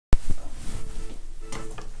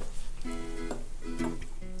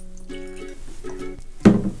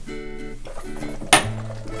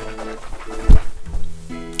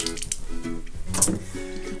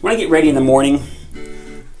when I get ready in the morning,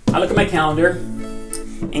 I look at my calendar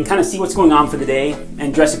and kind of see what's going on for the day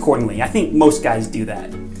and dress accordingly. I think most guys do that.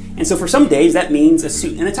 And so for some days that means a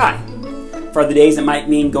suit and a tie. For other days it might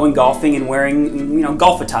mean going golfing and wearing,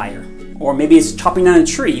 golf attire. Or maybe it's chopping down a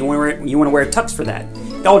tree. You want to wear a tux for that.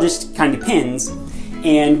 It all just kind of depends.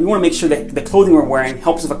 And we want to make sure that the clothing we're wearing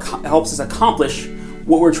helps us accomplish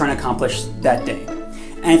what we're trying to accomplish that day.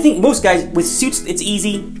 And I think most guys, with suits, it's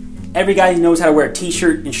easy. Every guy knows how to wear a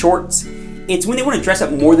t-shirt and shorts. It's when they want to dress up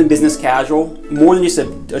more than business casual, more than just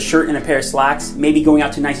a shirt and a pair of slacks, maybe going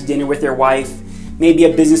out to a nice dinner with their wife, maybe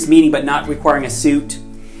a business meeting but not requiring a suit.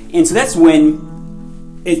 And so that's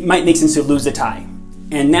when it might make sense to lose the tie.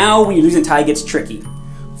 And now when you lose a tie, it gets tricky.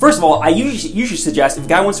 First of all, I usually suggest if a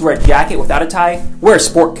guy wants to wear a jacket without a tie, wear a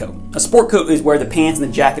sport coat. A sport coat is where the pants and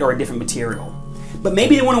the jacket are a different material. But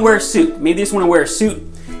maybe they want to wear a suit. Maybe they just want to wear a suit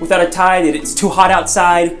without a tie, that it's too hot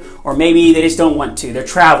outside, or maybe they just don't want to. They're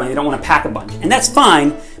traveling, they don't want to pack a bunch. And that's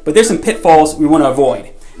fine, but there's some pitfalls we want to avoid.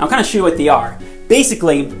 And I'll kind of show you what they are.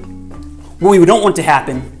 Basically, what we don't want to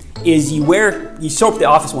happen is you show up at the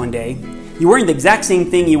office one day, you're wearing the exact same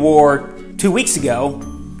thing you wore 2 weeks ago,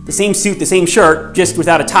 the same suit, the same shirt, just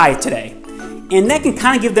without a tie today. And that can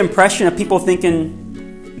kind of give the impression of people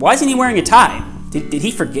thinking, why isn't he wearing a tie? Did he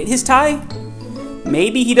forget his tie?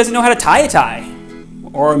 Maybe he doesn't know how to tie a tie.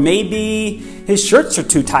 Or maybe his shirts are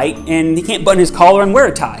too tight and he can't button his collar and wear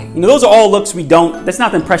a tie. Those are all looks that's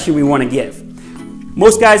not the impression we want to give.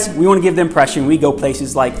 Most guys, we want to give the impression we go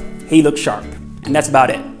places like, hey, you look sharp. And that's about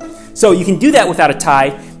it. So you can do that without a tie.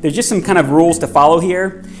 There's just some kind of rules to follow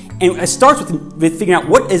here. And it starts with figuring out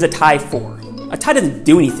what is a tie for. A tie doesn't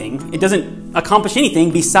do anything. It doesn't accomplish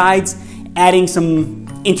anything besides adding some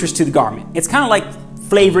interest to the garment. It's kind of like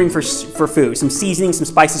flavoring for food, some seasoning, some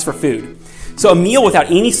spices for food. So a meal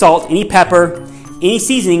without any salt, any pepper, any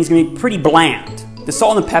seasoning is going to be pretty bland. The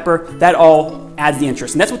salt and the pepper, that all adds the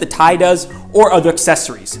interest. And that's what the tie does, or other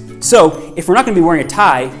accessories. So if we're not going to be wearing a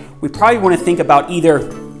tie, we probably want to think about either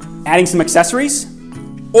adding some accessories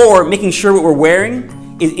or making sure what we're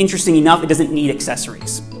wearing is interesting enough it doesn't need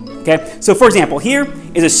accessories. Okay? So for example, here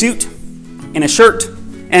is a suit and a shirt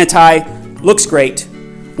and a tie. Looks great.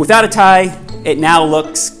 Without a tie, it now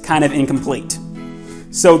looks kind of incomplete.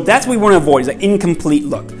 So that's what we want to avoid, is an incomplete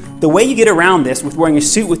look. The way you get around this with wearing a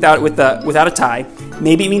suit without a tie,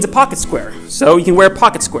 maybe it means a pocket square. So you can wear a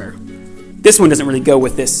pocket square. This one doesn't really go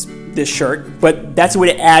with this shirt, but that's a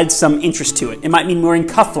way to add some interest to it. It might mean wearing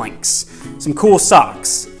cufflinks, some cool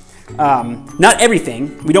socks. Not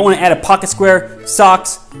everything. We don't want to add a pocket square,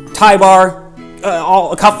 socks, tie bar,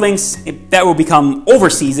 all cufflinks. That will become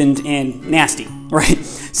over-seasoned and nasty, right?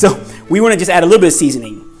 So we want to just add a little bit of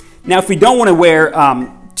seasoning. Now, if we don't want to wear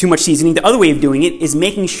too much seasoning, the other way of doing it is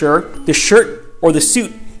making sure the shirt or the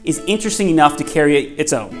suit is interesting enough to carry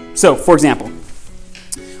its own. So, for example,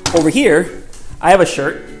 over here, I have a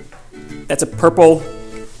shirt that's a purple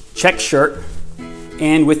check shirt,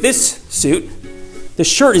 and with this suit, the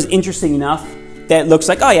shirt is interesting enough that it looks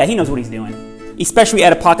like, oh yeah, he knows what he's doing. Especially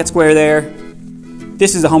add a pocket square there.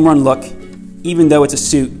 This is a home run look, even though it's a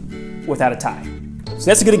suit without a tie. So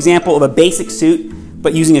that's a good example of a basic suit,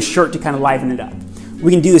 but using a shirt to kind of liven it up.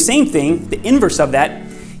 We can do the same thing. The inverse of that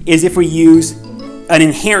is if we use an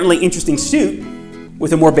inherently interesting suit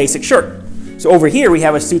with a more basic shirt. So over here we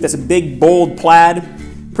have a suit that's a big, bold plaid,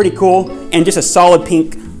 pretty cool, and just a solid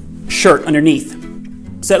pink shirt underneath.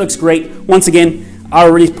 So that looks great. Once again, I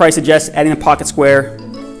would really probably suggest adding a pocket square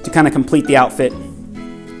to kind of complete the outfit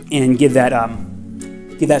and give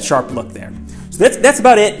that sharp look there. So that's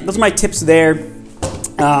about it. Those are my tips there.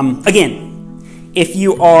 Again, if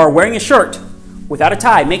you are wearing a shirt without a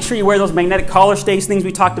tie, make sure you wear those magnetic collar stays things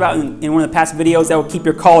we talked about in one of the past videos. That will keep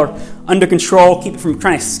your collar under control, keep it from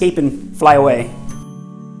trying to escape and fly away.